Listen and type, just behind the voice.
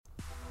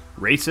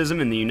Racism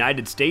in the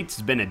United States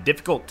has been a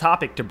difficult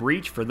topic to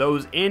breach for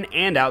those in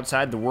and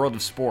outside the world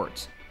of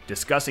sports.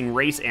 Discussing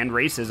race and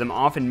racism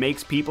often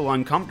makes people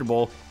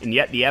uncomfortable, and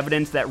yet the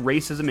evidence that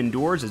racism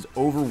endures is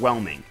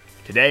overwhelming.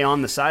 Today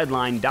on The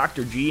Sideline,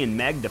 Dr. G and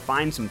Meg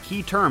define some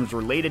key terms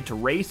related to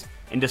race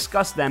and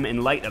discuss them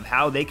in light of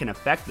how they can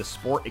affect the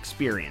sport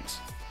experience.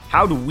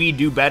 How do we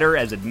do better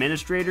as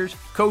administrators,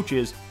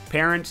 coaches,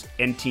 parents,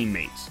 and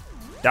teammates?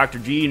 Dr.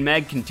 G and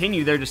Meg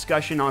continue their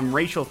discussion on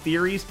racial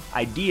theories,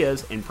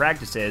 ideas, and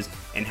practices,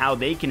 and how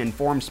they can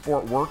inform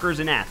sport workers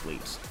and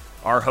athletes.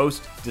 Our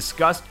hosts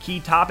discussed key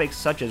topics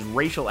such as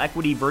racial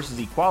equity versus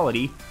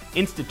equality,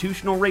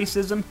 institutional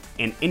racism,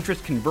 and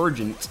interest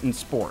convergence in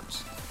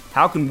sports.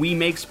 How can we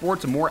make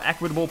sports a more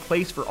equitable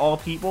place for all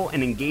people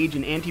and engage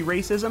in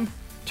anti-racism?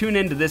 Tune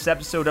into this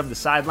episode of The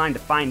Sideline to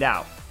find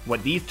out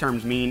what these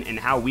terms mean and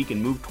how we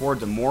can move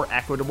towards a more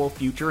equitable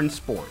future in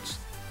sports.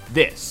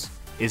 This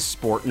is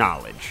Sport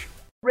Knowledge.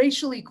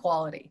 Racial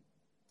equality.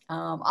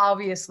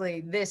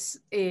 Obviously, this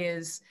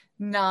is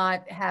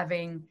not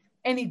having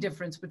any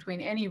difference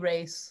between any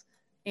race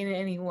in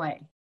any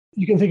way.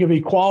 You can think of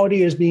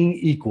equality as being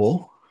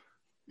equal,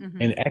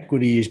 and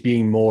equity as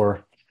being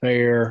more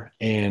fair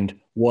and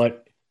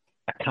what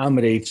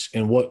accommodates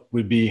and what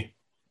would be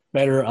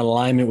better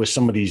alignment with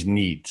somebody's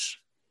needs.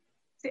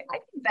 See,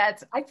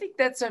 I think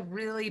that's a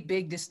really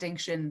big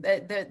distinction.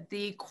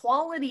 The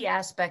equality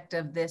aspect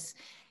of this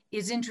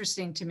is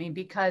interesting to me,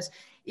 because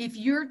if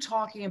you're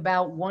talking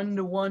about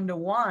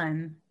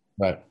 1-to-1-to-1,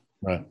 right,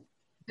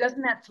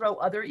 doesn't that throw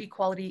other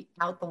equality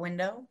out the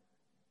window,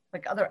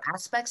 like other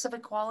aspects of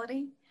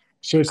equality?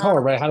 So it's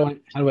hard, right? How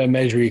do I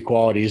measure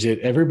equality? Is it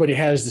everybody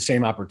has the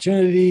same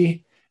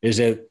opportunity? Is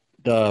it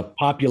the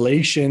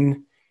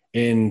population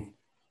in,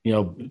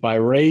 by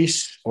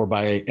race or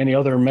by any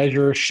other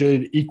measure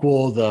should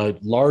equal the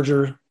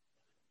larger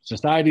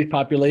society's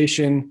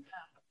population?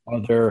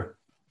 You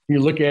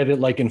look at it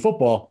like in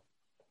football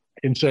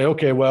and say,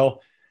 okay,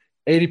 well,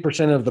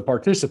 80% of the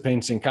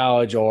participants in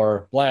college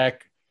are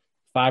Black,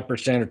 5%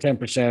 or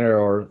 10%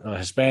 or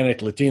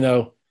Hispanic,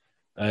 Latino,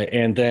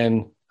 and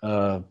then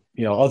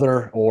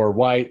other or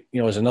white,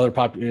 is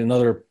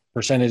another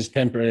percentage,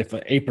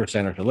 10%,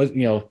 8% or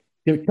so.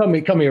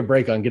 Cut me a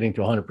break on getting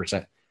to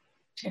 100%.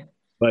 Yeah.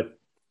 But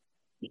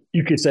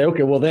you could say,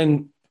 okay, well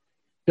then,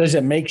 does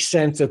it make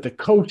sense that the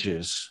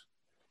coaches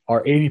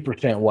are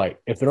 80% white?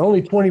 If they're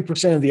only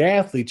 20% of the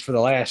athletes for the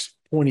last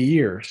 20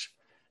 years,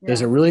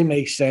 does it really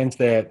make sense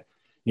that,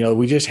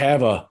 we just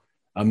have a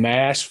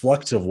mass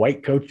flux of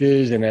white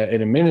coaches and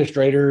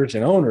administrators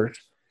and owners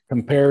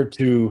compared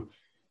to,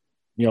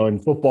 in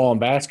football and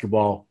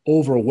basketball,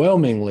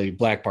 overwhelmingly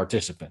Black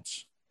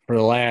participants for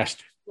the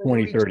last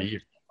 20, 30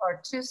 years?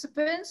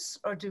 Participants,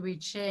 or do we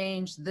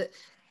change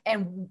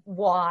and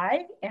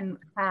why and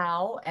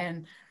how?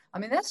 And I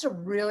mean, that's a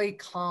really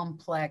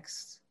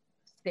complex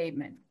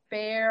statement.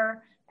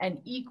 Fair and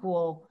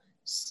equal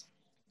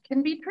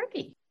can be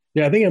tricky.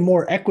 Yeah, I think a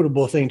more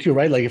equitable thing too,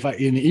 right? Like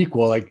in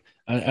equal, like,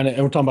 and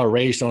we're talking about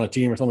race on a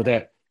team or something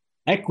like that.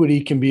 Equity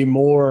can be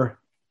more,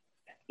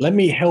 let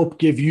me help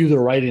give you the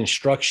right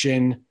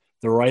instruction,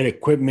 the right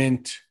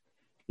equipment.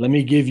 Let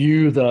me give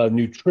you the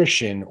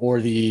nutrition or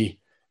the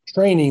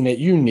training that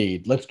you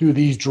need. Let's do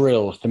these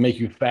drills to make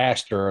you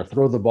faster or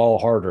throw the ball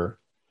harder.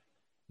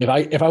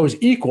 If I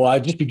was equal,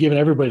 I'd just be giving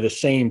everybody the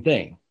same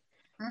thing.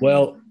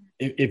 Well,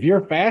 if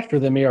you're faster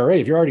than me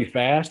already, if you're already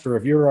fast, or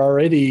if you're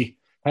already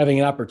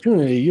having an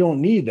opportunity, you don't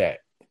need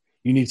that.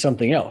 You need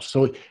something else.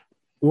 So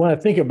we want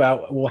to think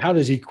about, well, how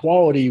does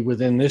equality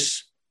within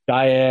this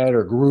dyad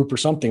or group or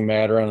something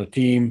matter on a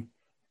team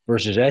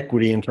versus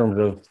equity in terms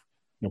of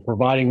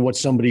providing what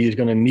somebody is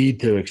going to need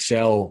to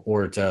excel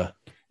or to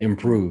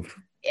improve?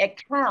 At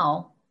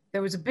Cal,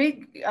 there was a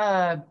big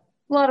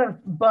lot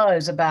of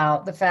buzz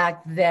about the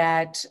fact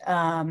that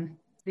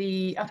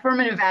the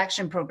affirmative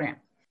action program.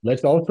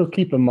 Let's also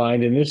keep in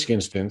mind in this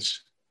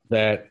instance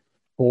that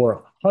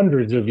for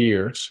hundreds of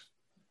years,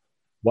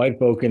 white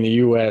folk in the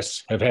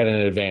U.S. have had an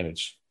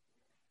advantage.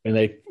 And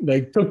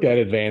they took that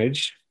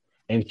advantage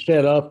and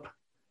set up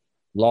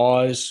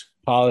laws,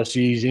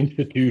 policies,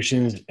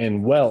 institutions,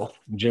 and wealth,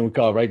 Jim, we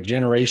call it, right,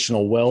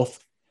 generational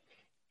wealth,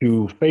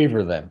 to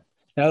favor them.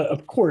 Now,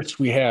 of course,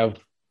 we have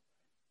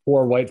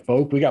poor white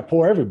folk. We got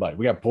poor everybody.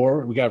 We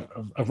got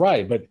a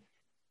variety. But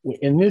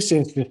in this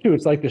instance, too,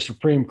 it's like the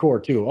Supreme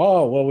Court, too.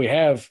 Oh, well, we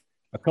have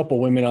a couple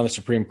women on the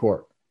Supreme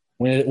Court.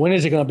 When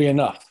is it going to be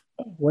enough?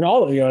 When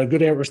a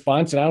good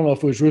response, and I don't know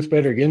if it was Ruth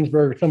Bader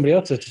Ginsburg or somebody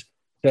else that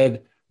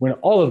said, when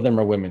all of them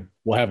are women,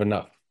 we'll have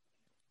enough.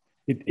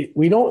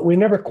 We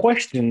never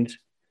questioned,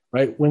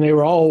 right? When they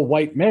were all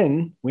white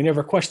men, we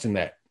never questioned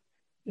that.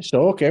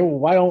 So, okay, well,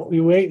 why don't we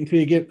wait until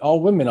you get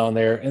all women on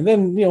there? And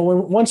then,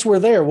 once we're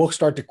there, we'll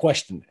start to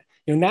question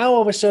it. Now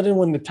all of a sudden,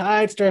 when the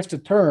tide starts to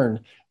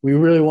turn, we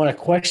really want to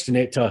question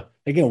it to,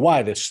 again,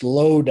 why? To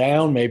slow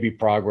down maybe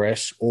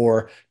progress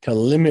or to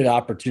limit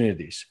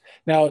opportunities.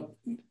 Now,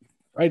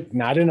 right,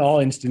 not in all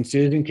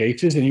instances and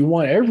cases, and you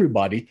want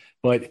everybody,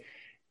 but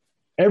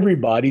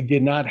everybody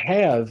did not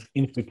have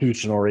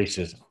institutional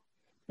racism.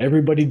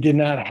 Everybody did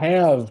not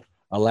have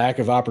a lack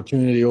of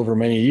opportunity over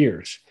many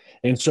years.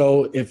 And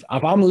so if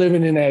I'm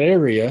living in that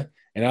area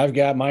and I've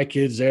got my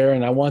kids there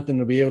and I want them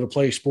to be able to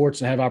play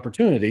sports and have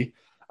opportunity,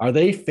 are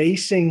they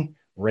facing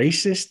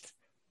racist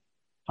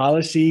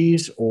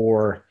policies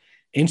or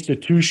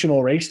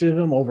institutional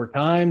racism over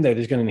time that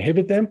is going to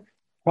inhibit them?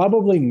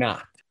 Probably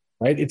not,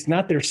 right? It's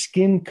not their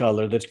skin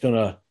color that's going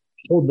to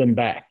hold them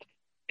back.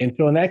 And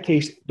so in that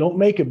case, don't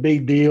make a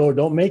big deal.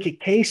 Don't make a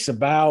case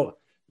about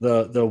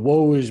the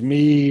woe is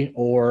me,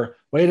 or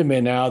wait a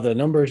minute now, the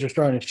numbers are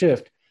starting to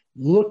shift.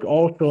 Look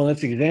also, and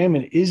let's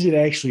examine, is it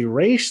actually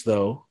race,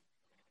 though,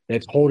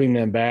 that's holding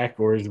them back,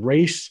 or is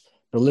race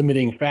the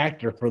limiting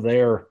factor for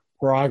their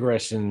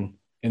progress in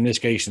this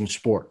case, in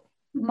sport?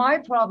 My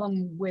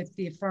problem with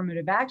the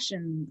affirmative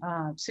action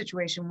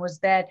situation was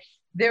that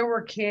there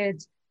were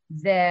kids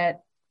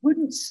that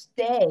wouldn't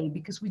stay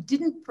because we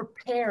didn't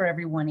prepare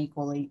everyone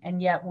equally.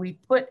 And yet we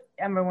put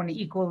everyone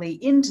equally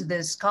into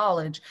this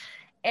college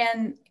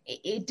and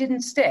it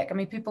didn't stick. I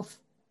mean, people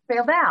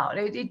failed out.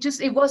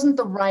 It wasn't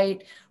the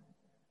right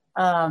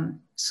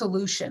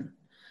solution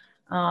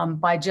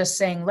by just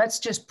saying, let's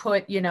just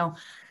put, 10,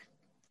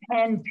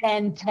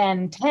 10,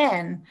 10,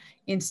 10,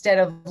 instead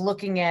of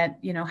looking at,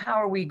 how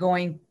are we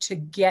going to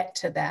get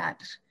to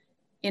that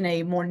in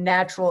a more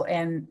natural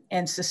and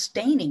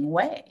sustaining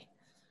way?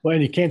 Well,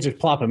 and you can't just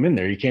plop them in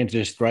there. You can't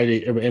just I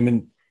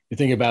mean, you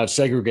think about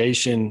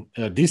segregation,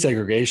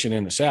 desegregation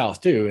in the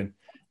South too, and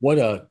what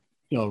a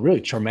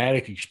really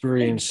traumatic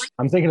experience.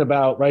 I'm thinking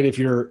about, right, if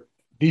you're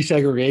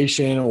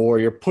desegregation or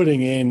you're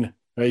putting in,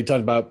 right, you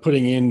talked about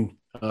putting in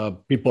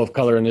people of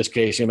color in this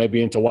case,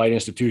 maybe into white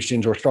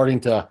institutions, or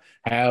starting to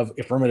have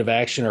affirmative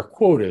action or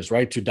quotas,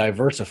 right, to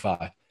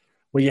diversify.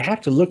 Well, you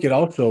have to look at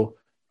also,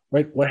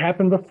 right, what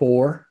happened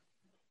before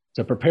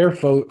to prepare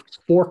folks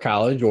for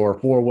college or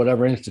for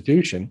whatever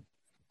institution,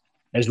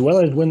 as well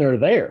as when they're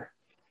there.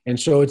 And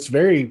so it's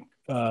very,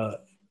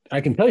 I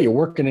can tell you,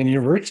 working in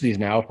universities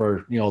now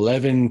for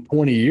 11,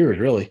 20 years,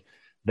 really,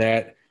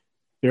 that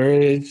there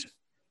is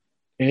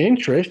an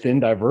interest in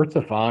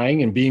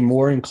diversifying and being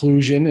more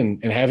inclusion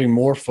and having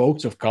more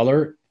folks of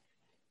color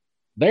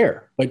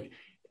there. But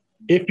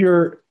if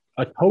you're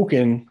a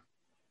token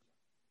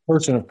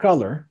person of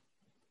color,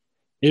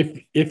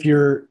 if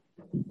you're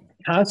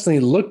constantly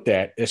looked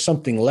at as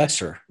something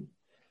lesser,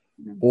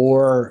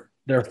 or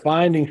they're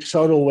finding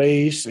subtle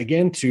ways,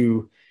 again,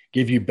 to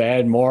give you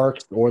bad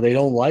marks, or they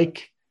don't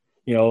like,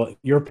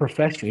 you're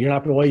professional. You're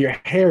not, well, your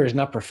hair is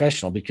not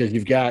professional because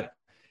you've got,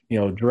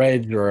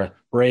 dreads or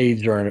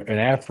braids or an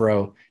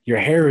afro. Your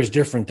hair is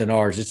different than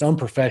ours. It's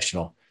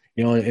unprofessional,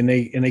 and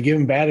they give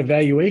them bad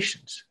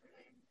evaluations,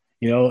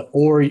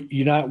 or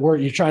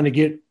you're trying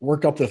to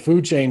work up the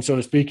food chain, so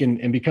to speak,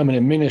 and become an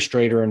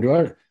administrator and do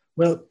it.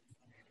 Well,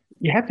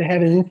 you have to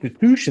have an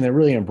institution that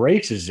really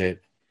embraces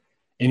it.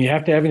 And you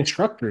have to have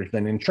instructors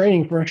and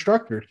training for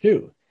instructors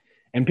too.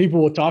 And people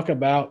will talk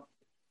about,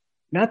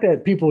 not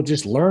that people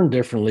just learn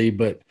differently,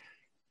 but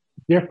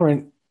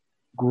different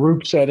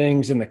group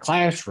settings in the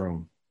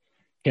classroom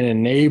can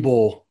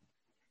enable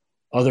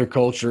other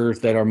cultures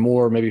that are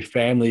more maybe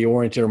family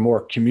oriented or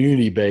more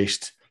community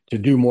based to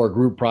do more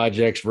group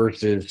projects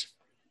versus,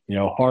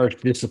 harsh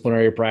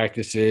disciplinary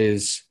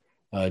practices,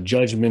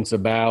 judgments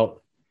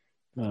about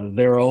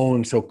their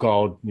own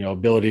so-called,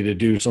 ability to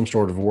do some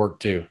sort of work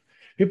too.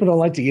 People don't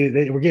like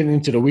to we're getting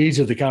into the weeds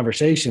of the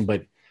conversation,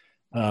 but,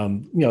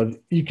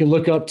 you can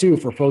look up too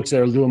for folks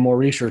that are doing more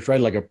research, right?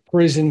 Like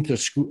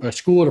a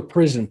school to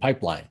prison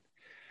pipeline.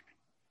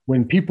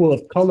 When people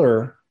of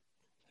color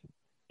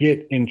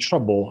get in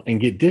trouble and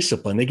get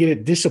disciplined, they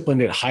get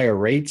disciplined at higher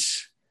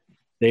rates.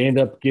 They end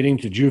up getting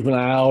to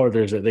juvenile, or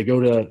they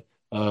go to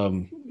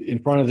in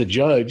front of the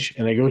judge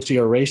and they go see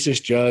a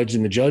racist judge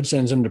and the judge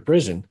sends them to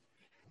prison.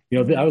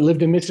 I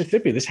lived in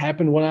Mississippi. This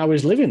happened when I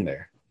was living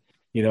there,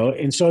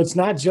 and so it's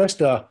not just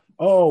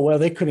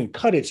they couldn't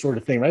cut it sort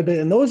of thing, right?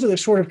 And those are the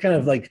sort of kind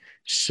of like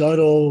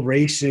subtle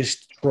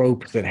racist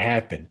tropes that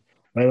happen,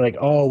 right? Like,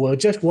 it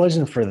just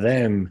wasn't for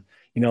them,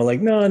 no.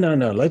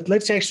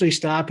 Let's actually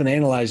stop and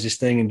analyze this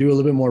thing and do a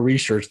little bit more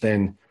research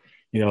than,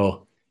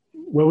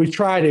 we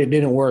tried it,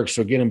 didn't work,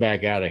 so get them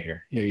back out of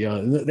here.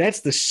 That's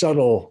the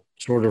subtle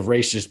sort of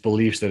racist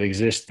beliefs that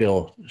exist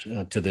still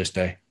to this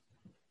day.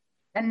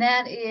 And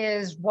that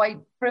is white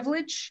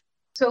privilege.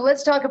 So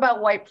let's talk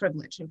about white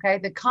privilege, okay?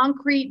 The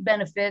concrete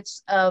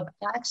benefits of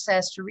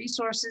access to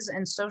resources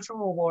and social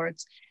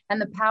rewards, and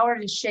the power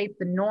to shape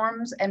the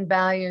norms and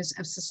values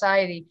of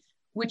society,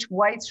 which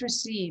whites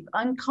receive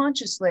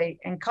unconsciously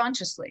and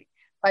consciously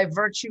by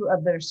virtue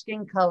of their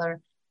skin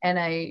color and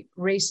a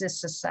racist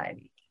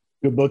society.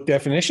 Good book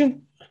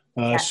definition.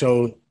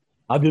 So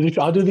I'll do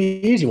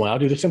the easy one. I'll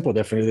do the simple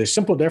definition. The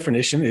simple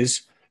definition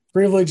is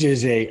privilege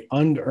is a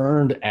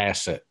unearned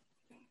asset.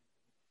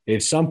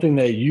 It's something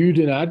that you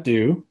did not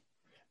do,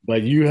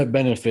 but you have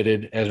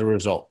benefited as a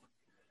result.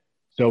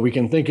 So we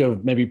can think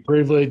of maybe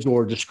privilege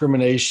or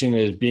discrimination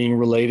as being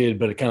related,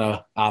 but kind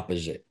of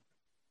opposite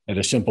at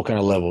a simple kind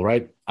of level,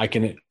 right? I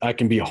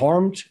can be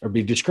harmed or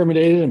be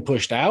discriminated and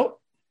pushed out,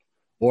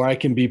 or I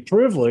can be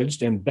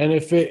privileged and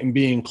benefit and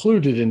be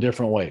included in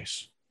different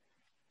ways.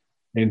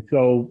 And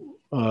so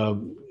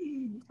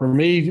for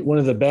me, one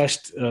of the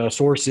best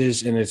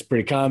sources, and it's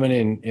pretty common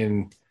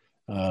in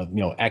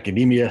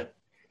academia,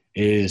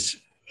 is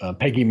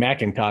Peggy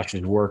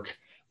McIntosh's work,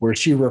 where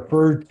she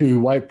referred to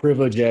white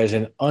privilege as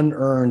an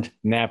unearned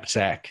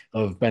knapsack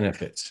of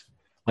benefits,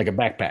 like a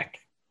backpack.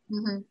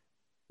 Mm-hmm.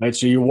 Right.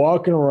 So you're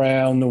walking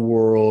around the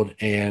world,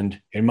 and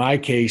in my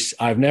case,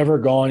 I've never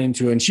gone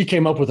into, and she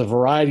came up with a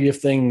variety of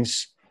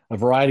things, a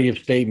variety of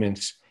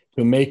statements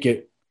to make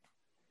it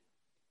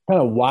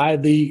kind of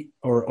widely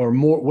or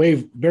more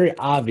very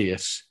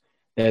obvious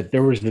that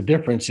there was the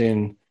difference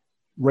in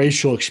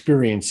racial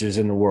experiences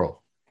in the world.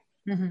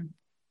 Mm-hmm.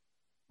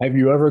 Have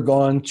you ever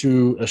gone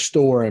to a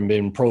store and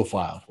been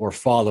profiled or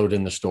followed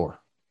in the store?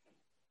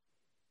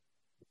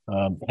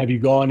 Have you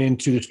gone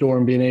into the store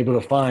and been able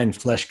to find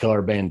flesh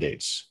color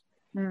Band-Aids?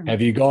 Mm-hmm. Have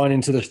you gone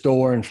into the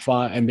store and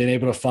been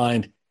able to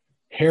find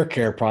hair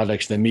care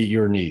products that meet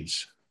your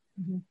needs?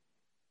 Mm-hmm.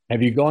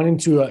 Have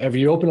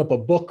you opened up a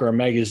book or a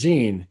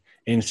magazine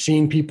and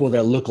seen people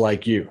that look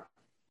like you?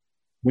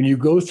 When you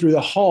go through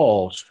the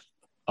halls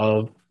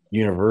of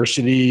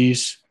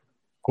universities,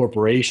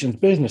 corporations,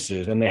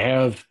 businesses, and they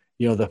have,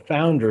 the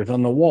founders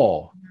on the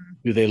wall,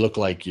 do they look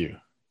like you?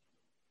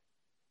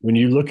 When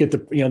you look at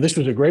this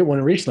was a great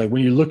one recently,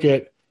 when you look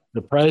at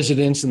the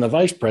presidents and the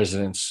vice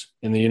presidents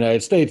in the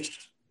United States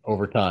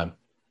over time,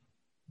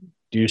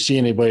 do you see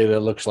anybody that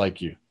looks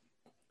like you?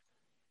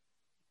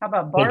 How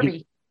about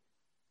Barbie?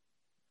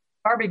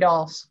 Barbie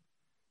dolls.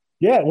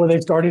 Yeah, well, they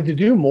started to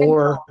do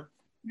more.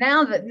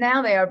 Now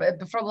they are,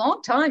 but for a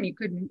long time you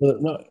couldn't.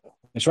 No,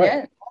 that's right.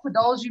 Yeah, all the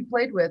dolls you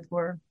played with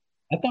were.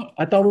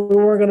 I thought we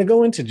weren't going to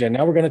go into Jen.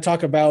 Now we're going to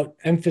talk about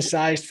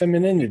emphasized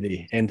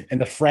femininity and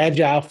the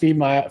fragile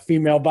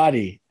female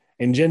body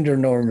and gender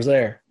norms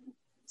there.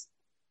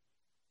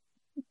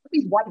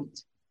 He's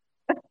white.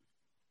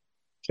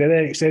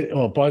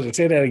 Pause it.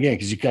 Say that again,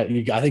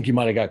 because I think you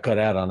might have got cut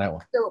out on that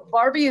one. So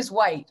Barbie is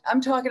white.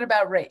 I'm talking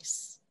about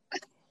race.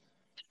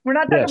 We're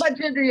not talking about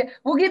gender yet.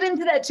 We'll get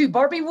into that too.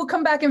 Barbie will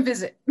come back and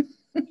visit.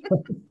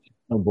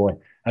 Oh boy,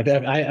 I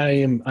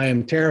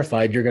am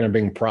terrified you're going to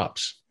bring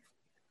props.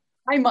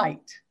 I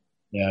might.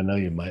 Yeah, I know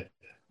you might.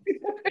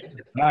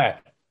 All right.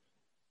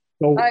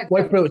 So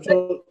white privilege.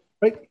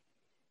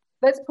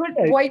 Let's put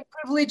white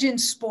privilege in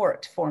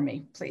sport for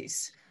me,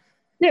 please.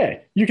 Yeah,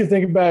 you can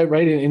think about it,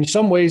 right? In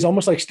some ways,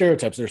 almost like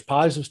stereotypes. There's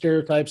positive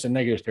stereotypes and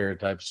negative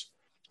stereotypes.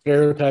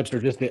 Stereotypes are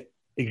just the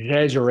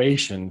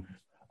exaggeration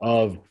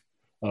of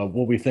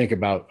what we think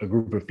about a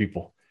group of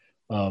people.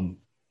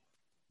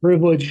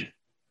 Privilege,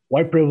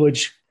 white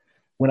privilege.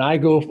 When I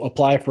go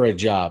apply for a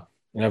job,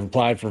 and I've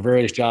applied for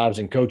various jobs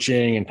in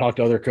coaching and talked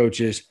to other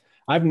coaches,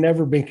 I've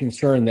never been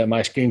concerned that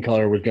my skin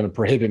color was going to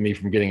prohibit me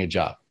from getting a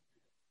job.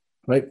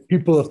 Right?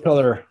 People of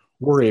color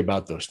worry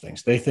about those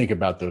things. They think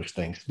about those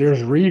things.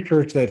 There's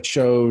research that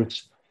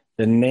shows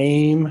your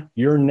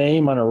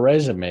name on a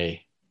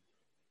resume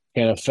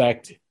can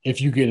affect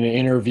if you get an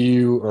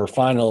interview or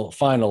final,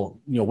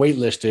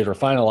 waitlisted or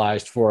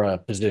finalized for a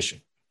position.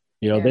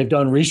 They've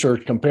done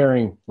research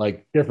comparing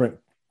like different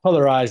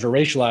colorized or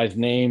racialized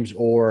names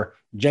or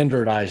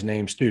genderized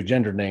names too,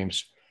 gendered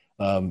names,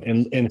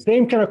 and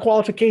same kind of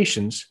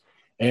qualifications,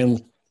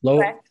 and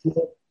low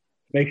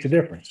makes a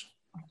difference.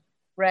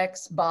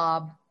 Rex,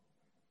 Bob.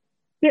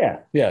 Yeah.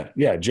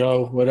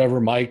 Joe,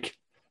 whatever, Mike.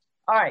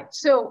 All right.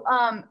 So,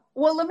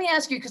 well, let me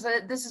ask you, because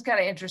this is kind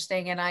of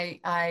interesting, and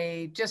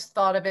I just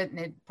thought of it, and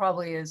it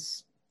probably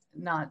is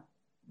not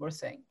worth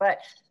saying, but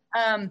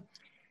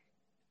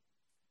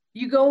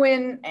you go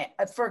in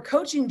for a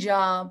coaching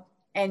job,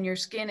 and your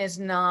skin is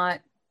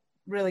not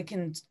really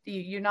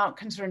you're not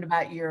concerned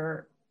about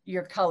your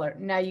color.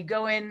 Now you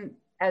go in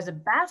as a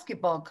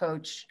basketball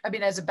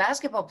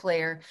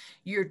player,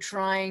 you're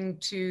trying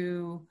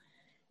to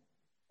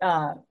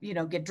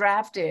get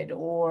drafted,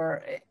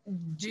 or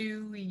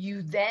do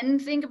you then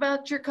think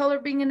about your color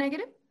being a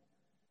negative?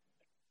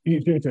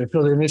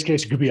 So in this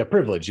case, it could be a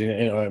privilege,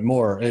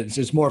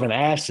 it's more of an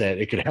asset.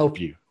 It could help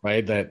you,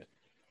 right? That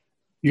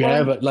you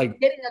have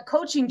getting a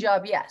coaching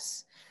job.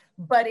 Yes.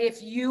 But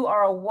if you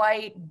are a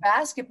white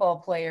basketball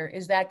player,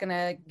 is that going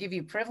to give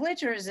you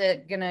privilege, or is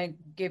it going to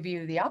give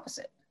you the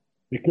opposite?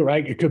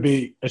 It could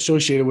be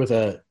associated with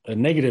a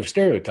negative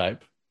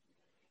stereotype.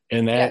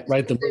 And that,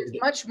 right? There's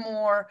much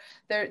more,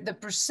 the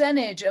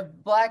percentage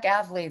of Black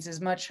athletes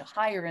is much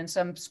higher in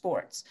some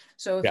sports.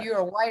 So if you're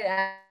a white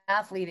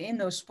athlete in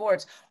those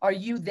sports, are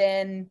you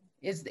then,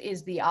 is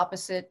the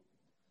opposite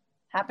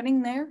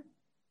happening there?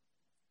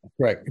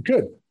 Right. It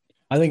could.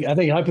 I think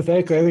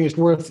hypothetically, I think it's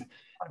worth,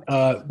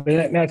 now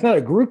it's not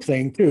a group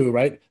thing too,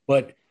 right?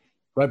 But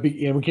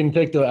we can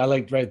take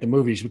the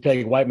movies. We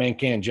take White Man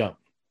Can't Jump,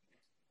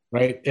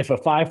 right? If a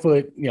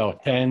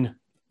 5'10",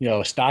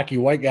 stocky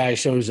white guy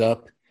shows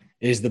up,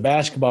 is the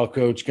basketball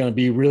coach going to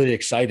be really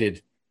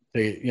excited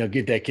to,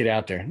 get that kid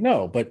out there?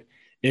 No, but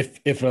if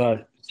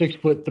a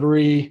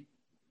 6'3",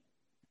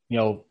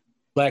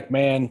 Black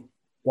man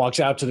walks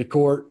out to the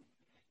court,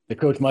 the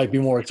coach might be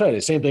more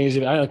excited. Same thing as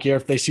I don't care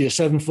if they see a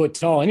 7 foot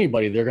tall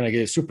anybody, they're going to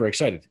get super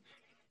excited,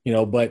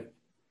 but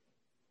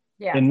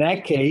in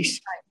that case,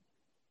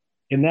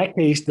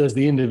 does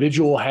the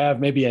individual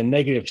have maybe a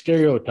negative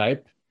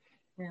stereotype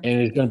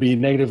and is going to be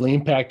negatively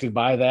impacted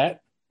by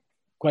that?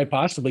 Quite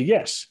possibly,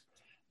 yes.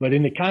 But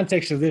in the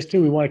context of this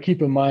too, we want to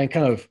keep in mind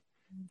kind of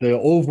the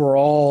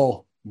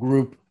overall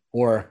group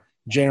or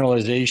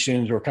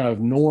generalizations or kind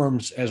of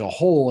norms as a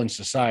whole in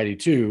society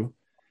too.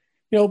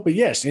 But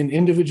yes, in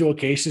individual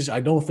cases,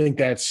 I don't think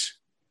that's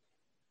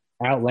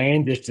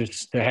outlandish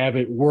to have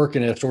it work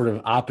in a sort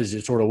of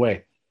opposite sort of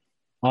way.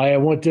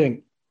 One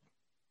thing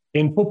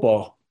in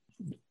football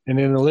and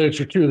in the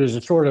literature too, there's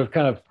a sort of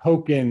kind of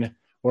token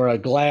or a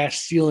glass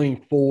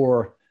ceiling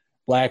for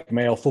Black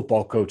male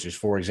football coaches,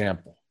 for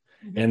example,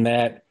 and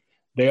that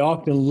they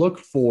often look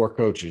for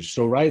coaches.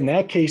 So right in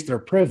that case, they're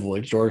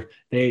privileged, or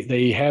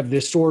they have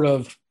this sort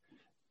of,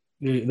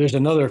 there's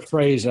another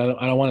phrase, I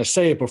don't want to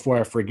say it before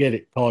I forget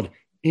it, called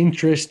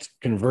interest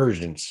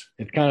conversions.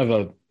 It's kind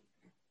of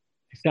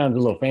it sounds a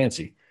little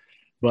fancy,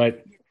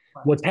 but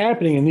what's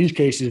happening in these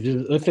cases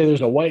is, let's say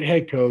there's a white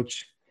head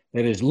coach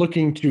that is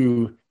looking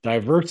to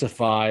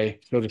diversify,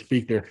 so to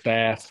speak, their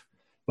staff,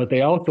 but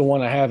they also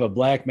want to have a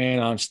Black man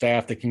on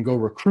staff that can go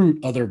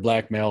recruit other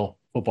Black male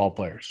football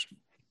players.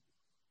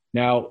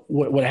 Now,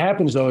 what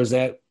happens though is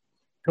that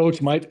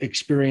coach might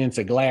experience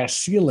a glass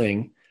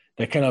ceiling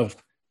that kind of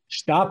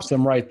stops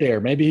them right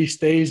there. Maybe he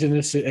stays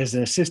as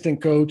an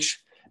assistant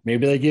coach.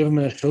 Maybe they give him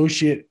an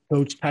associate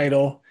coach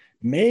title.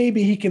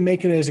 Maybe he can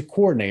make it as a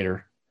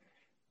coordinator,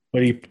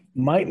 but he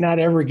might not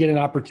ever get an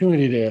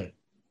opportunity to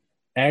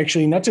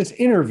actually not just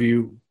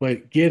interview,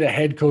 but get a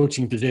head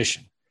coaching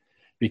position,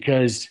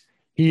 because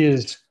he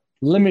is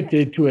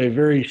limited to a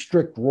very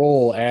strict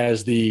role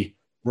as the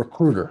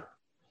recruiter.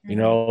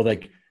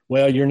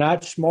 You're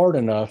not smart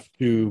enough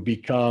to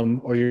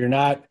become, or you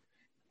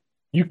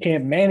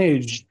can't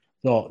manage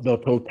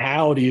the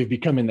totality of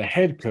becoming the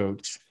head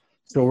coach.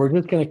 So we're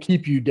just going to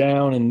keep you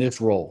down in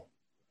this role.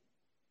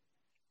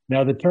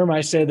 Now, the term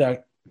I said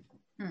that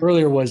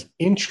earlier was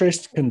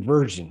interest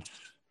conversions.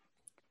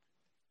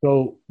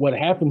 So what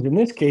happens in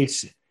this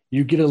case,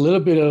 you get a little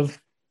bit of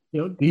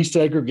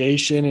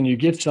desegregation, and you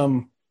get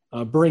some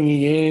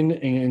bringing in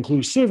and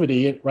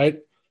inclusivity, right?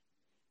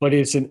 But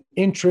it's an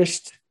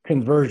interest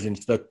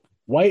convergence.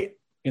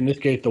 In this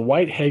case, the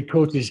white head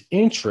coach's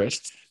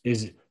interest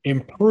is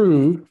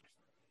improved,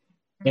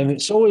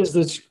 and so is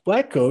this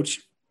Black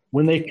coach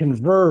when they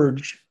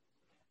converge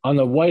on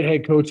the white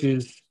head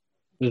coach's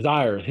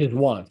desires, his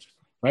wants,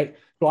 right?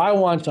 So I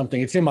want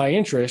something, it's in my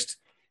interest.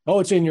 Oh,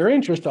 it's in your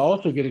interest to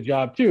also get a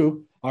job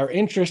too. Our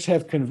interests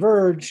have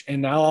converged,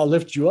 and now I'll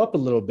lift you up a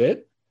little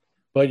bit,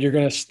 but you're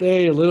going to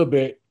stay a little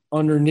bit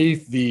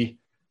underneath the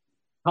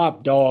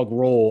top dog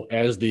role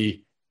as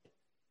the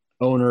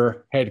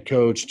owner, head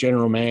coach,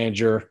 general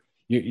manager.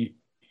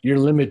 You're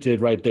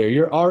limited right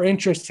there. Our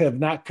interests have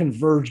not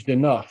converged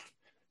enough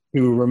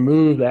to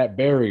remove that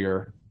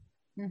barrier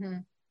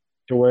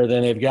to where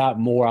then they've got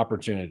more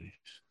opportunities.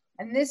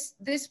 And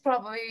this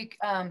probably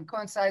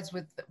coincides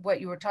with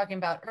what you were talking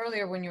about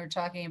earlier when you were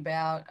talking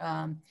about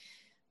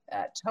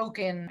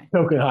token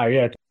hire,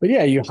 yeah. But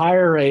yeah, you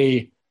hire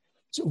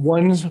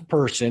one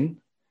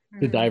person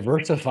to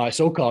diversify,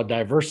 so-called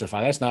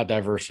diversify. That's not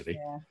diversity.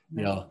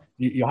 Yeah.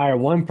 You hire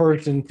one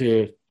person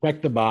to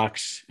check the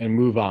box and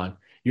move on.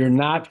 You're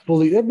not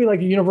fully. That'd be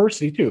like a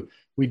university too.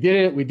 We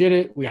did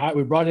it.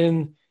 We brought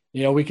in.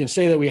 We can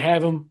say that we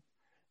have them,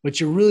 but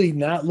you're really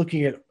not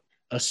looking at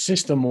a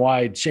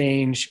system-wide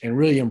change and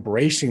really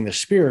embracing the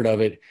spirit of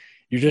it.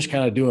 You're just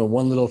kind of doing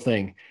one little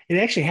thing. It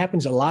actually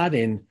happens a lot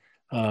in,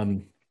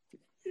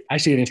 I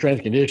see it in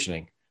strength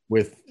conditioning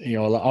with,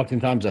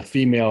 oftentimes a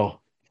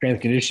female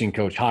strength conditioning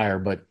coach hire,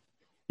 but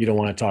you don't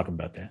want to talk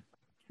about that.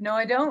 No,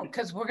 I don't,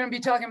 because we're going to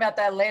be talking about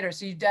that later.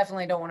 So you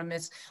definitely don't want to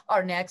miss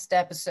our next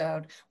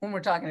episode when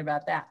we're talking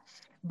about that.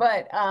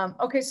 But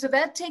okay, so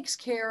that takes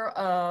care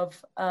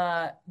of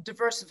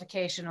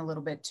diversification a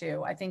little bit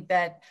too. I think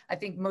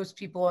most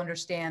people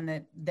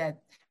understand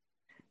that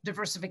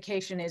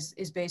diversification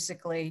is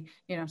basically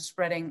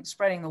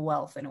spreading the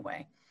wealth in a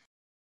way.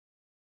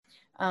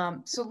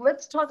 So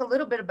let's talk a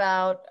little bit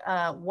about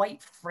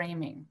white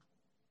framing.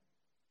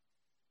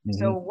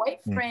 So white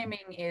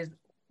framing is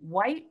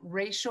white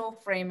racial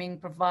framing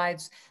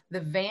provides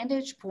the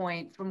vantage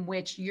point from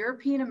which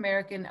European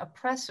American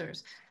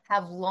oppressors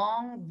have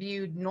long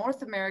viewed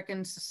North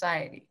American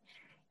society.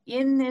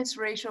 In this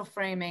racial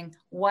framing,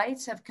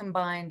 whites have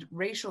combined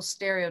racial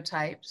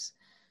stereotypes,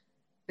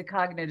 the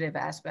cognitive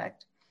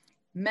aspect,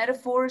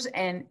 metaphors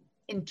and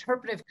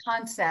interpretive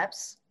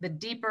concepts, the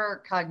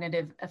deeper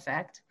cognitive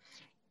effect,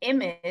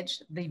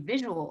 image, the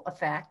visual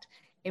effect,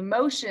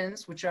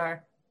 emotions, which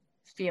are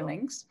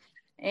feelings,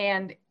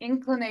 and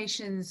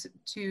inclinations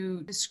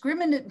to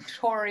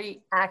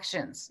discriminatory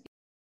actions.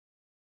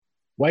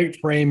 White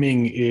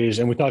framing is,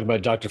 and we talked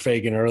about Dr.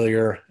 Fagan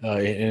earlier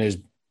in his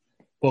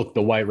book,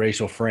 The White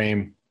Racial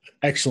Frame,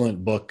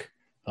 excellent book,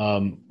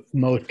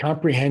 most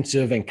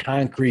comprehensive and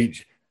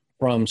concrete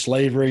from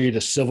slavery to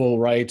civil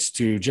rights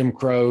to Jim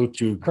Crow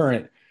to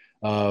current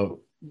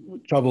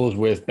troubles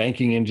with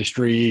banking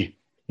industry.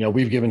 You know,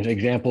 we've given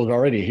examples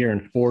already here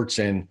in sports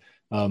and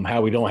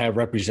how we don't have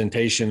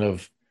representation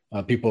of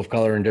people of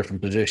color in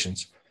different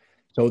positions.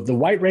 So the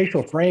white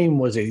racial frame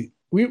was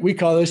we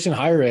call this in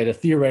higher ed a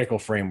theoretical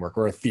framework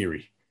or a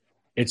theory.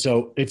 It's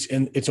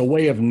a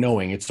way of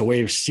knowing. It's a way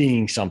of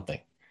seeing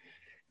something,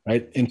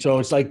 right? And so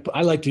it's like,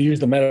 I like to use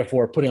the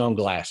metaphor of putting on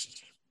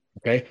glasses,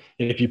 okay?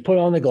 And if you put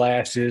on the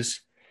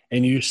glasses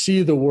and you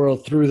see the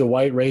world through the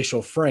white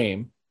racial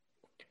frame,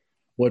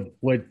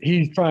 what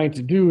he's trying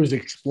to do is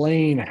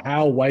explain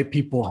how white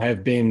people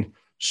have been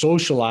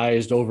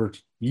socialized over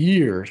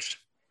years.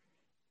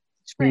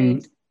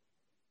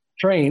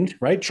 Trained,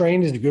 right?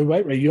 Trained is a good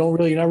right.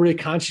 You're not really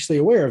consciously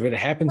aware of it. It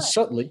happens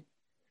subtly.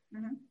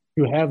 Mm-hmm.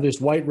 You have this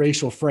white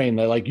racial frame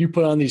that, like, you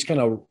put on these kind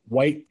of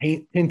white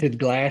tinted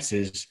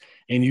glasses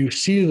and you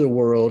see the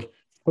world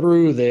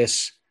through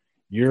this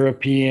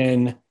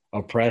European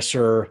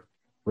oppressor,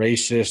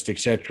 racist,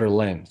 etc.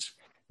 lens.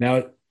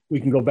 Now, we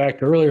can go back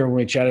to earlier when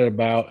we chatted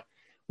about,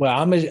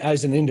 well,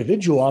 as an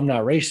individual, I'm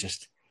not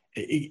racist.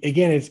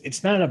 Again,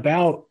 it's not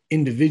about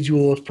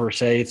individuals per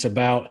se. It's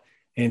about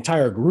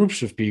entire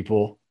groups of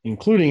people,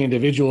 including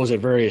individuals at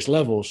various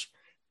levels,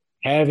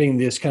 having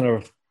this kind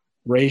of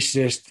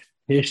racist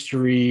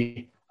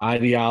history,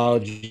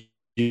 ideology,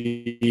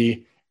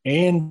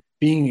 and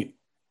being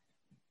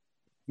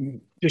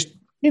just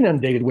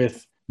inundated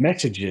with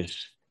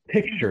messages,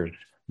 pictures,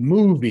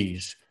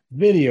 movies,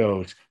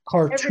 videos,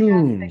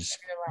 cartoons,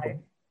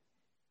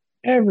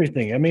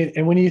 everything. I mean,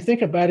 and when you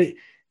think about it,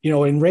 you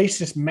know, in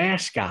racist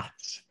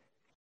mascots,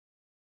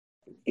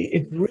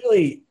 it's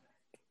really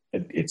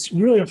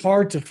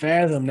hard to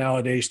fathom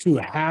nowadays too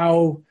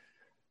how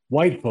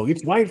white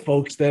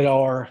folks that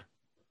are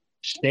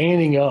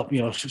standing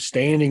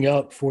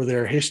up for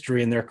their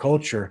history and their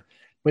culture.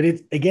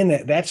 But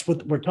that's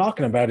what we're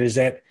talking about, is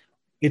that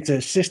it's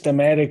a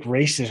systematic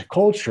racist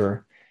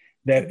culture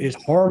that is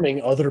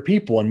harming other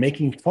people and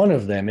making fun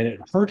of them, and it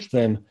hurts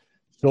them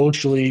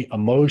socially,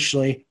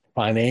 emotionally,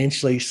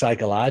 financially,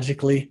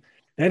 psychologically.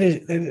 That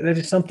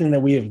is something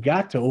that we have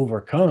got to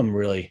overcome,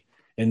 really,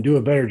 and do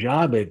a better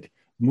job at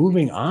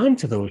moving on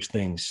to those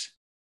things,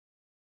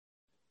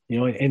 you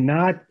know, and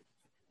not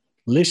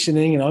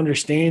listening and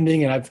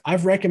understanding. And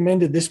I've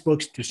recommended this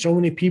book to so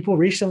many people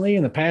recently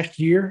in the past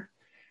year,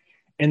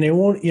 and they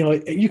won't, you know,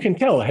 you can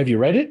tell, have you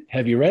read it?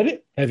 Have you read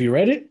it? Have you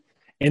read it?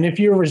 And if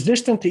you're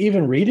resistant to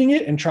even reading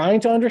it and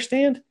trying to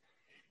understand,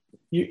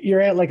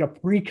 you're at like a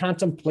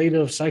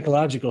pre-contemplative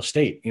psychological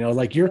state, you know,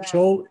 like you're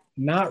so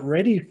not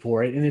ready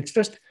for it. And it's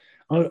just,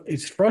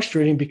 it's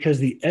frustrating because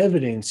the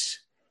evidence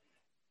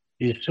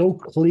is so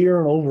clear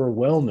and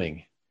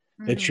overwhelming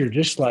that you're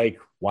just like,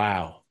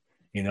 wow,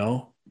 you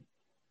know?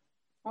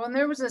 Well, and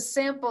there was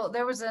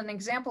an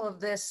example of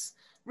this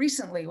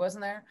recently,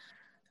 wasn't there?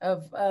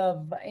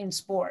 Of in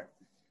sport.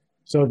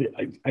 So,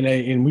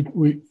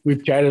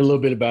 we've chatted a little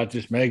bit about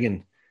this,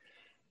 Megan.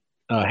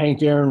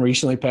 Hank Aaron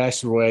recently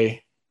passed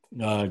away.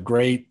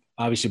 Great,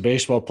 obviously,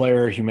 baseball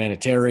player,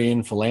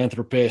 humanitarian,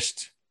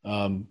 philanthropist.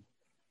 From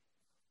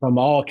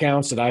all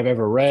accounts that I've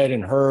ever read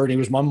and heard, he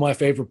was one of my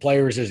favorite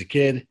players as a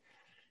kid.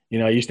 You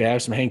know, I used to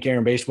have some Hank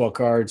Aaron baseball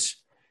cards.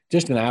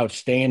 Just an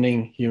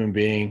outstanding human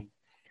being.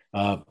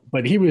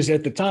 But he was,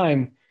 at the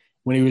time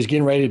when he was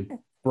getting ready to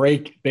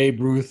break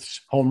Babe Ruth's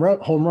home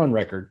run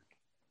record,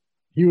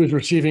 he was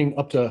receiving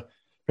up to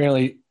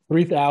apparently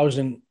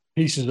 3,000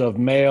 pieces of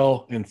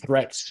mail and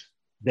threats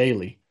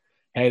daily.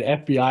 Had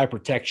FBI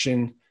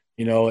protection,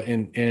 you know,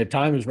 and at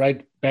times,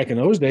 right back in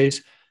those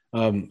days,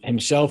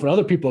 himself and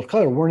other people of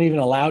color weren't even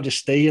allowed to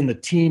stay in the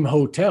team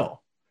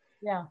hotel.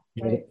 Yeah.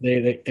 Right.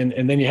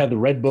 And then you had the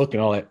Red Book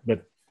and all that.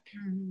 But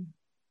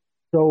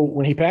so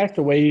when he passed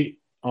away,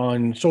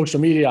 on social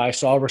media, I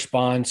saw a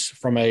response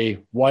from a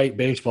white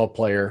baseball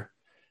player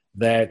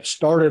that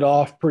started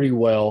off pretty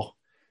well.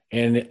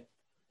 And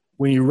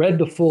when you read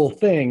the full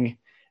thing,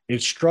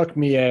 it struck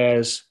me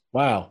as,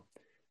 wow,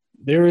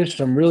 there is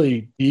some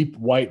really deep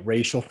white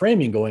racial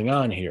framing going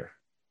on here.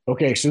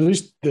 Okay, so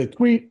the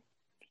tweet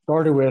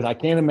started with, I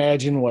can't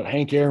imagine what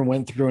Hank Aaron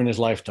went through in his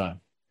lifetime.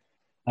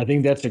 I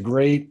think that's a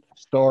great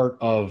start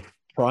of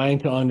trying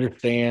to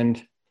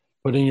understand,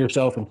 putting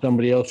yourself in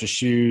somebody else's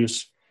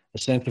shoes, a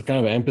sense of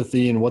kind of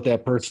empathy and what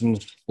that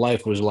person's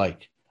life was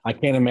like. I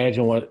can't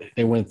imagine what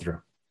they went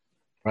through,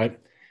 right?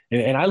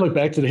 And I look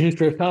back to the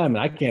history of time,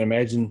 and I can't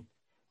imagine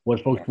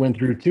what folks went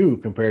through too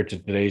compared to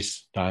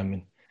today's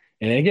time.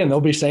 And again,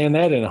 they'll be saying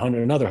that in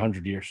another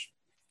 100 years.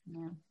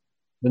 Yeah.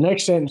 The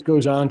next sentence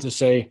goes on to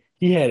say,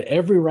 he had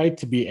every right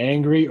to be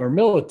angry or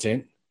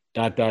militant, ...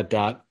 but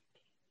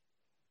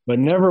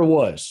never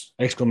was, !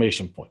 Maybe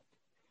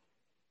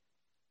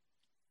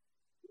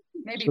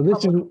so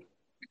this is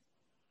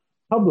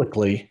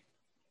publicly,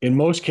 in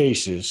most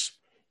cases,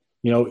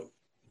 you know,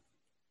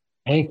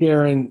 Hank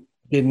Aaron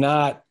did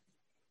not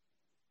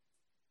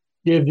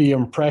give the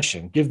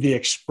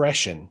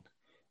expression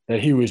that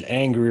he was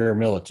angry or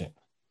militant.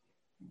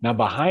 Now,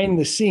 behind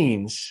the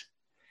scenes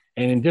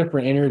and in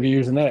different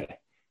interviews and that,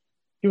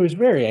 he was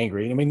very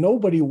angry. I mean,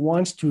 nobody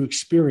wants to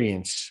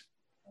experience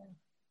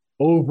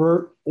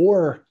overt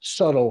or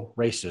subtle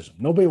racism.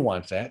 Nobody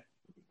wants that.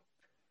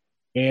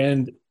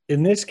 And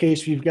in this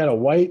case, you've got a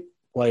white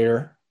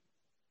player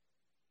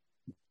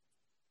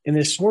in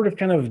this sort of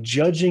kind of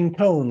judging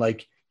tone,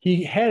 like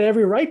he had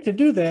every right to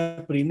do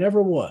that, but he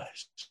never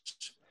was.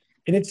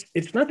 And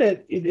it's not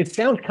that it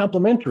sounds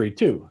complimentary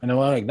too. And I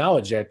want to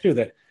acknowledge that too,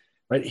 that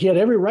right, he had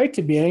every right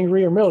to be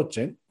angry or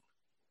militant,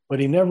 but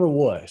he never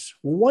was.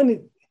 Well,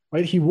 one,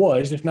 right, he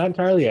was, it's not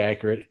entirely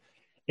accurate.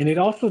 And it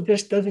also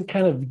just doesn't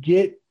kind of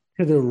get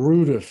to the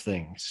root of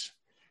things.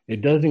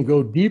 It doesn't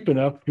go deep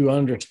enough to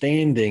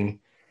understanding,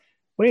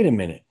 wait a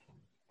minute,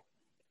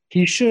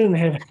 he shouldn't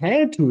have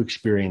had to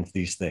experience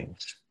these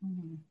things.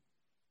 Mm-hmm.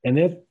 And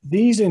that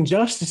these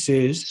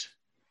injustices,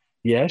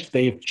 yes,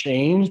 they've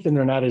changed and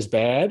they're not as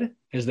bad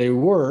as they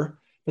were,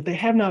 but they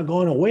have not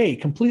gone away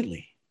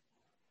completely.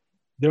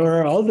 There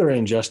are other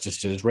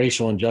injustices,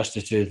 racial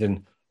injustices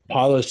and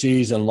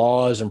policies and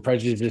laws and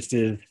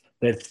prejudices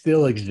that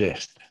still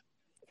exist.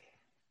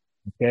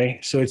 Okay,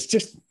 so it's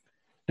just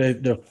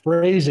the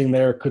phrasing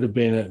there could have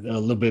been a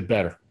little bit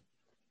better,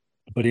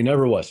 but he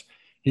never was.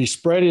 He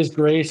spread his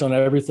grace on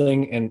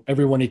everything and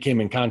everyone he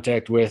came in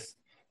contact with.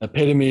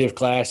 Epitome of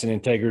class and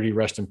integrity,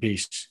 rest in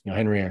peace,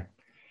 Henry Aaron.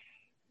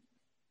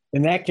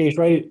 In that case,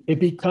 right, it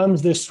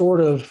becomes this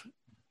sort of,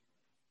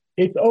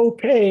 it's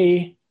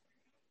okay.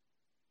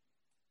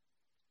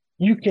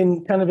 You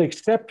can kind of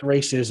accept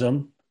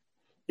racism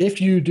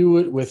if you do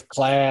it with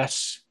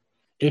class,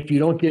 if you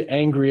don't get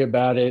angry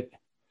about it,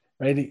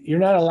 right? You're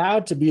not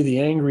allowed to be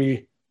the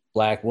angry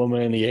Black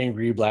woman, the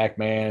angry Black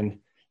man.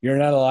 You're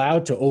not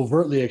allowed to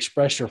overtly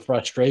express your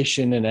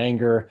frustration and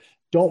anger.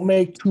 Don't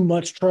make too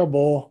much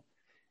trouble.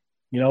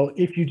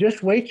 If you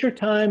just wait your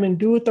time and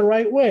do it the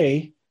right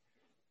way,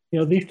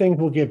 these things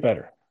will get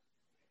better.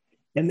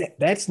 And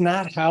that's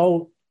not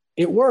how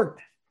it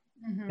worked.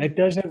 Mm-hmm. That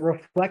doesn't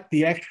reflect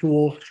the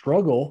actual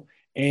struggle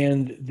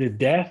and the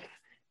death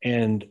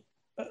and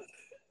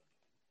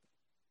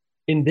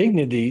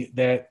indignity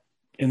that,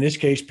 in this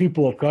case,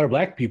 people of color,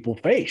 Black people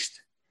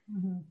faced.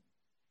 Mm-hmm.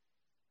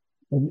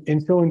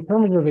 And so in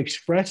terms of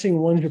expressing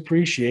one's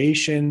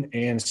appreciation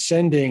and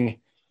sending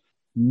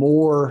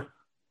more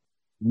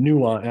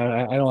nuance,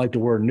 I don't like the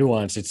word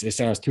nuance. It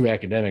sounds too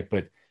academic,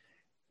 but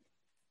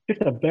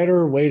just a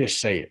better way to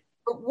say it.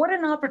 But what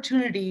an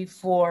opportunity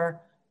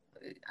for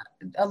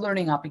a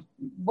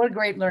what a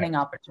great learning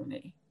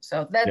opportunity.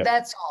 So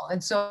that's all.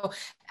 And so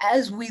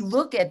as we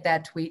look at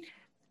that tweet,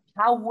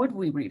 how would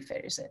we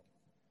rephrase it?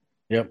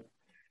 Yep.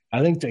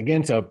 I think,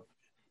 again,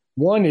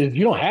 one is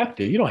you don't have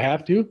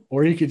to,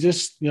 or you could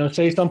just,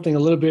 say something a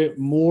little bit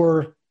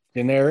more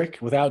generic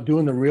without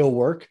doing the real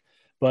work,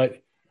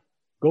 but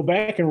go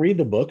back and read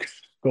the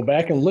books, go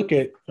back and look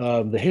at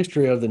the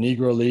history of the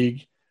Negro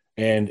League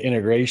and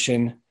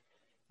integration.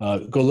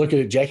 Go look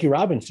at Jackie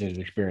Robinson's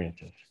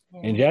experiences.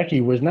 Yeah. And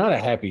Jackie was not a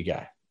happy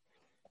guy.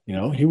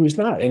 He was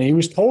not. And he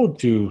was told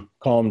to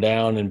calm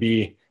down and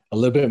be a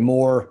little bit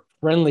more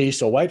friendly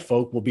so white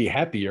folk will be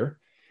happier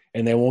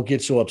and they won't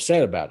get so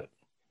upset about it.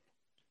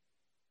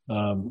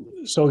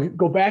 So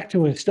go back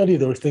to and study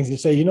those things and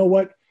say, you know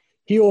what?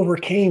 He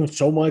overcame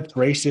so much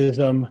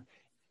racism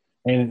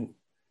and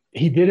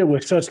he did it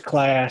with such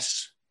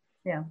class.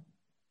 Yeah.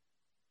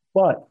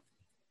 But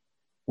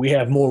we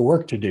have more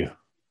work to do.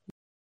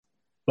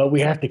 But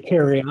we have to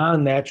carry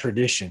on that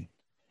tradition.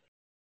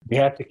 We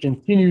have to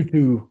continue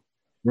to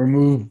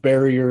remove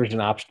barriers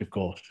and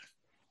obstacles.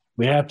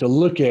 We have to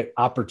look at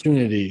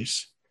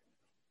opportunities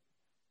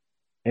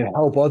and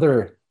help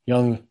other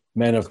young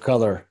men of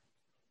color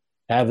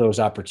have those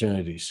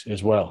opportunities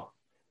as well.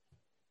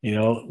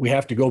 We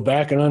have to go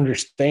back and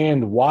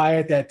understand why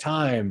at that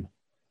time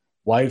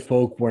white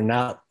folk were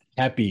not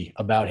happy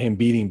about him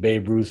beating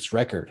Babe Ruth's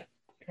record.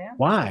 Yeah.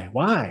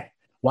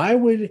 Why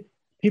would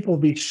people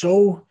be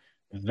so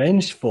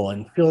vengeful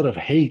and filled of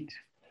hate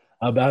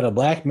about a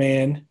Black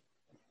man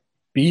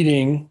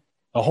beating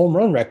a home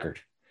run record,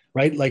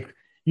 right? Like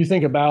you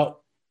think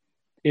about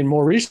in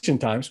more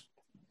recent times,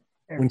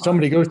 when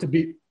somebody goes to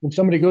beat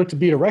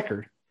a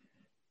record,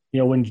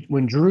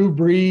 when Drew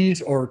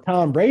Brees or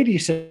Tom Brady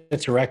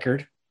sets a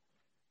record,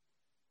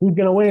 who's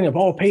going to win?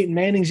 If Peyton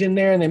Manning's in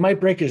there and they might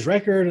break his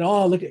record and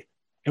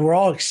we're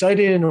all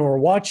excited and we're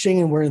watching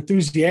and we're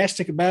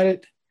enthusiastic about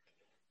it.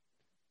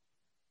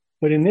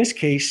 But in this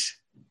case,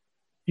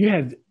 you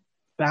had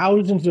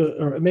thousands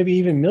or maybe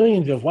even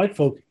millions of white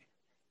folk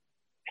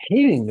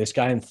hating this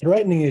guy and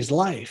threatening his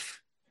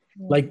life.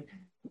 Like,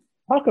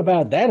 talk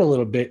about that a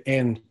little bit,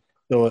 and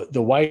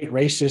the white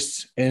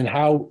racists and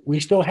how we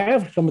still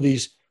have some of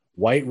these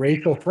white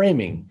racial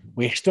framing.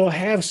 We still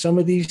have some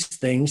of these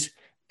things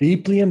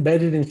deeply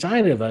embedded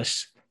inside of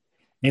us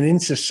and in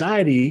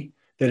society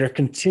that are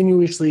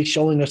continuously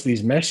showing us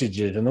these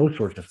messages and those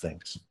sorts of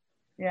things.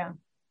 Yeah.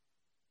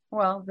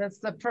 Well, that's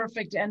the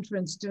perfect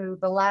entrance to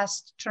the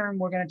last term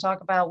we're going to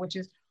talk about, which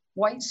is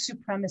white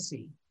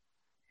supremacy.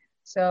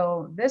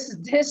 So this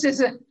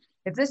is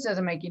if this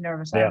doesn't make you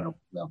nervous, I don't know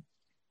what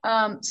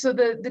will. So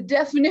the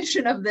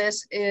definition of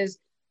this is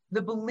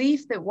the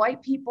belief that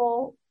white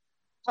people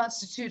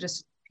constitute a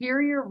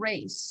superior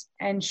race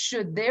and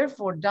should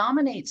therefore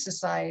dominate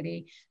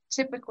society,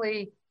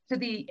 typically to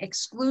the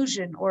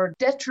exclusion or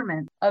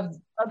detriment of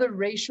other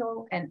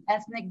racial and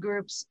ethnic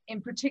groups,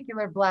 in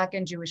particular Black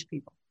and Jewish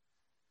people.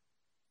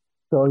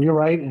 So you're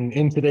right. And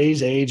in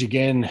today's age,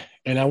 again,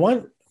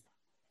 and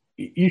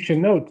you should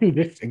know too,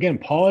 this again,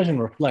 pause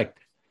and reflect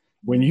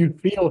when you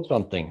feel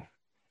something.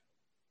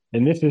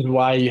 And this is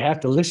why you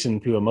have to listen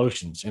to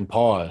emotions and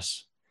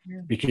pause,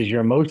 because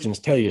your emotions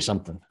tell you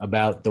something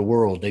about the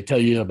world. They tell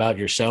you about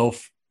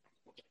yourself.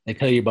 They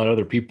tell you about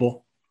other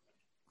people.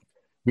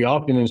 We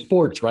often in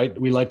sports, right?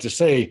 We like to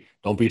say,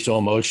 don't be so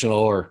emotional,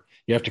 or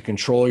you have to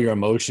control your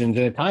emotions.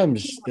 And at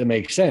times it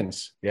makes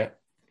sense. Yeah.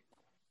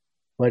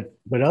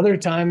 But other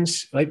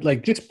times,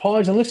 like just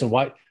pause and listen.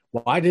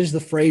 Why does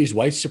the phrase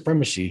white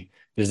supremacy,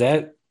 does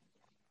that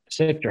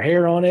set your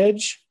hair on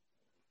edge?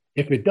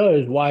 If it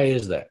does, why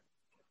is that?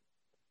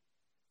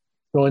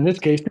 So in this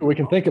case, we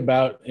can think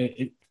about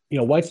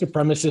white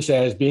supremacists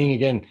as being,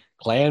 again,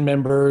 Klan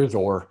members,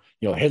 or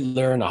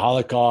Hitler and the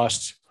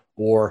Holocaust,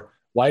 or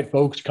white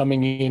folks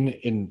coming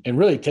in and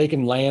really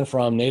taking land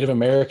from Native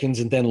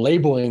Americans and then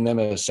labeling them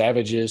as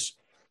savages.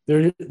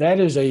 That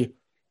is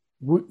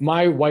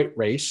my white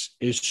race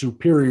is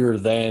superior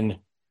than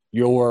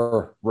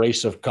your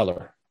race of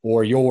color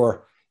or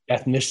your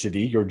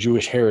ethnicity, your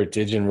Jewish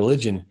heritage and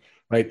religion,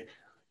 right?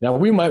 Now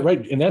we might,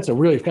 right, and that's a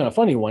really kind of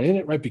funny one, isn't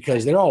it? Right,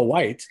 because they're all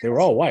white. They were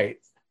all white.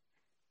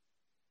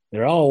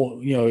 They're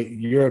all,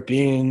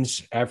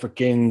 Europeans,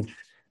 Africans,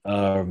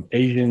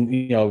 Asian,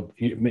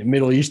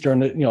 Middle Eastern.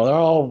 They're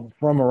all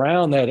from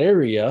around that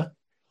area,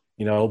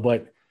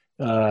 But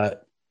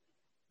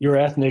your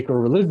ethnic or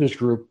religious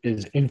group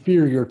is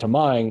inferior to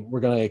mine. We're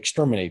going to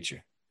exterminate you.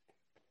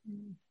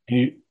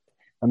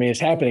 And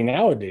it's happening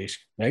nowadays.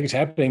 It's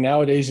happening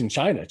nowadays in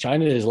China.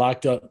 China is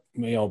locked up,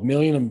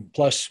 million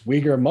plus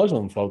Uyghur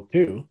Muslim folk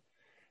too.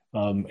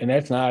 And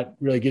that's not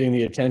really getting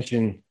the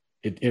attention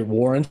it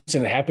warrants.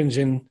 And it happens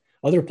in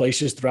other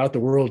places throughout the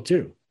world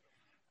too.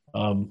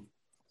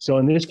 So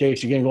in this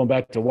case, again, going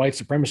back to white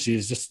supremacy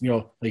is just,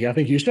 I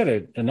think you said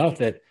it enough,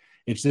 that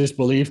it's this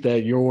belief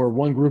that your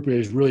one group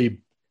is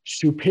really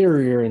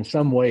superior in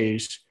some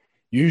ways,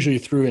 usually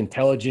through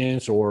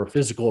intelligence or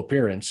physical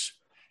appearance.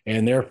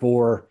 And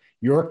therefore,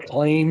 your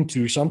claim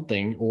to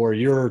something or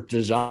your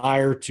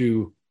desire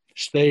to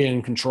stay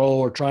in control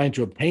or trying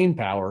to obtain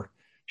power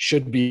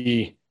should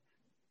be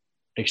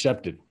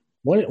accepted.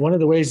 One of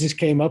the ways this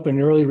came up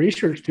in early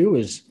research too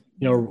is,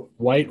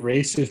 white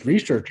racist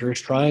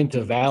researchers trying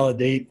to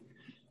validate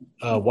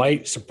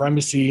white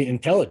supremacy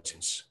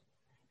intelligence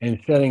and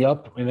setting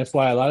up. And that's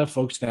why a lot of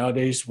folks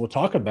nowadays will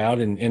talk about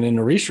and in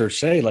the research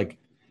say, like,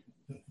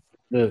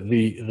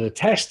 the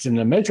tests and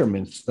the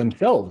measurements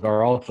themselves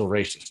are also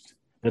racist,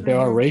 that there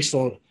are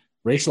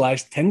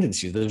racialized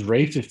tendencies, there's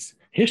racist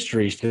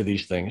histories to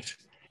these things.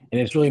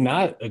 And it's really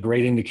not a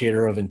great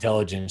indicator of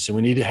intelligence. And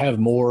we need to have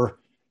more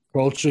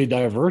culturally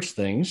diverse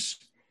things.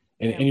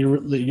 And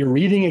you're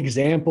reading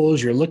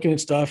examples, you're looking at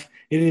stuff.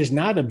 It is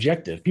not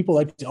objective. People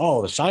like,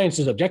 the science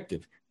is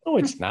objective. No,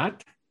 it's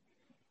not.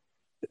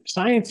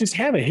 Sciences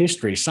have a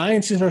history.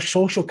 Sciences are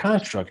social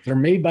constructs. They're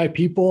made by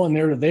people and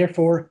they're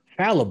therefore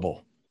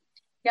fallible.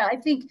 Yeah, I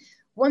think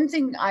one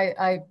thing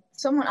I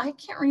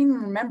can't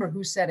even remember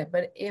who said it,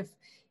 but if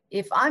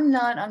I'm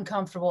not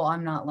uncomfortable,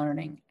 I'm not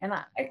learning. And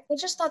I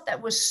just thought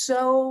that was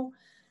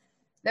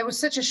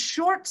such a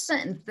short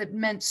sentence that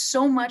meant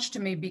so much to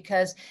me,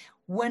 because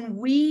when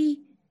we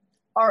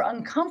are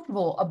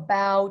uncomfortable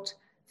about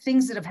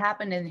things that have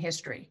happened in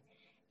history,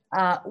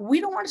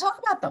 we don't want to talk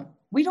about them.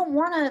 We don't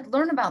want to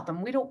learn about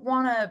them. We don't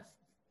want to.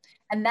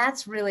 And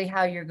that's really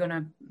how you're going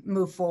to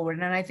move forward.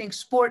 And I think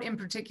sport in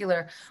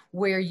particular,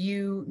 where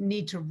you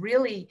need to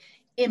really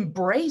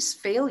embrace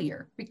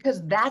failure,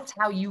 because that's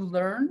how you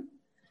learn.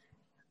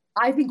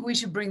 I think we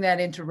should bring that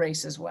into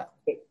race as well.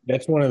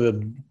 That's one of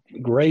the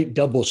great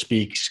double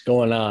speaks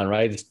going on,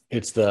 right?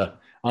 It's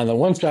on the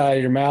one side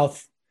of your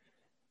mouth,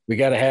 we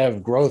got to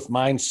have growth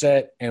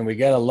mindset and we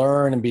got to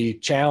learn and be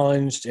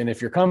challenged. And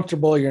if you're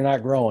comfortable, you're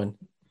not growing.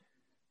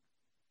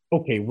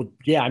 Okay, well,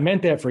 yeah, I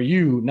meant that for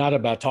you, not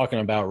about talking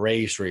about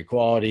race or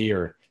equality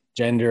or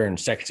gender and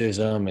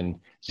sexism and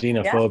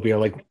xenophobia. Yeah.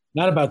 Like,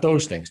 not about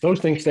those things. Those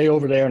things stay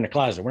over there in the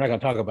closet. We're not going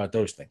to talk about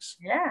those things.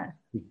 Yeah.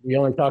 We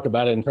only talk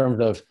about it in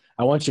terms of,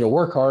 I want you to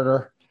work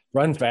harder,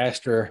 run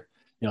faster,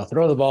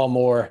 throw the ball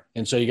more.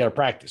 And so you got to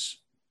practice.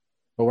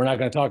 But we're not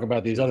going to talk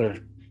about these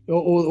other,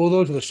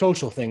 those are the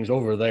social things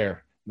over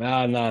there.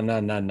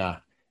 No.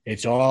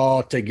 It's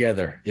all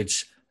together.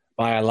 It's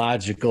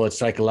biological, it's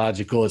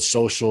psychological, it's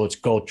social, it's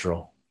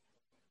cultural.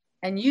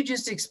 And you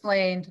just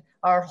explained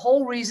our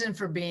whole reason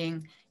for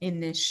being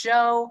in this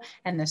show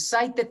and the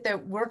site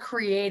that we're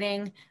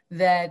creating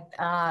that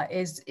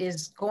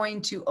is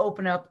going to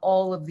open up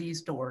all of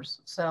these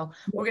doors. So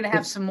we're going to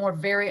have some more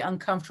very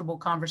uncomfortable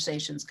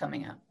conversations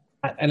coming up.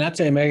 And I'd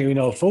say,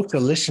 Megan, folks are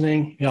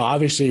listening,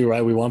 obviously,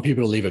 right, we want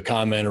people to leave a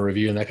comment or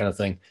review and that kind of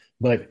thing,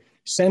 but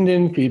send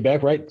in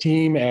feedback, right?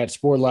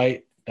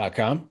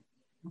 team@sportlight.com.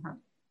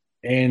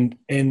 and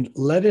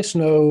let us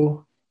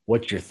know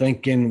what you're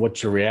thinking,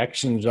 what your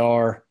reactions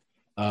are.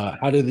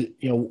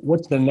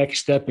 What's the next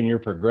step in your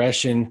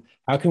progression?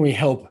 How can we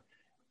help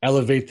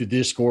elevate the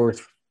discourse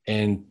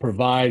and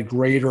provide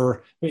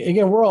greater?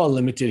 Again, we're all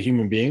limited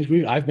human beings.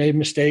 I've made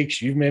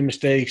mistakes. You've made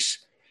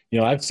mistakes.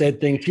 I've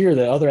said things here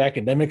that other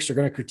academics are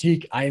going to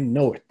critique. I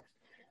know it.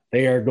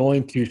 They are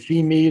going to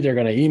see me. They're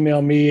going to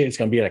email me. It's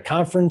going to be at a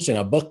conference, in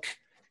a book.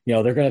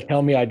 They're going to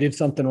tell me I did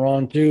something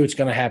wrong too. It's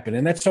going to happen.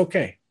 And that's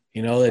okay.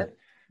 Learn.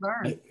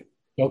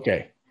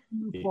 Okay.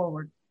 Move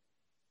forward.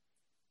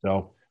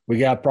 So we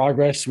got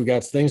progress. We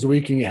got things that we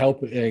can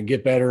help and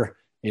get better,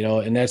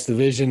 and that's the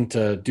vision,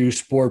 to do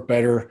sport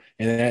better.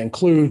 And that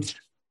includes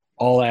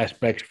all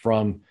aspects,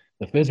 from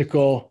the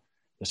physical,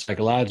 the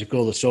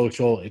psychological, the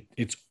social.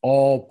 It's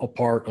all a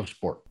part of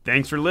sport.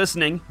 Thanks for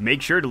listening.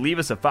 Make sure to leave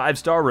us a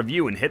 5-star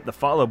review and hit the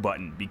follow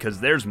button, because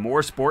there's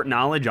more sport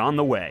knowledge on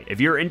the way. If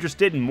you're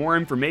interested in more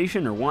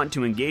information or want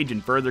to engage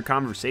in further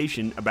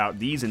conversation about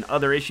these and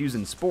other issues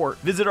in sport,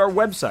 visit our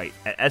website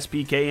at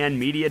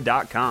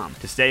spknmedia.com.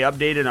 To stay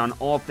updated on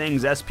all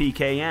things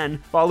SPKN,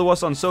 follow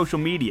us on social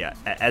media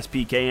at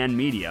SPKN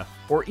Media,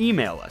 or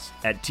email us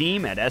at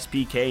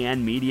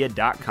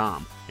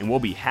team@spknmedia.com, and we'll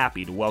be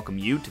happy to welcome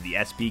you to the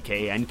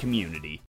SPKN community.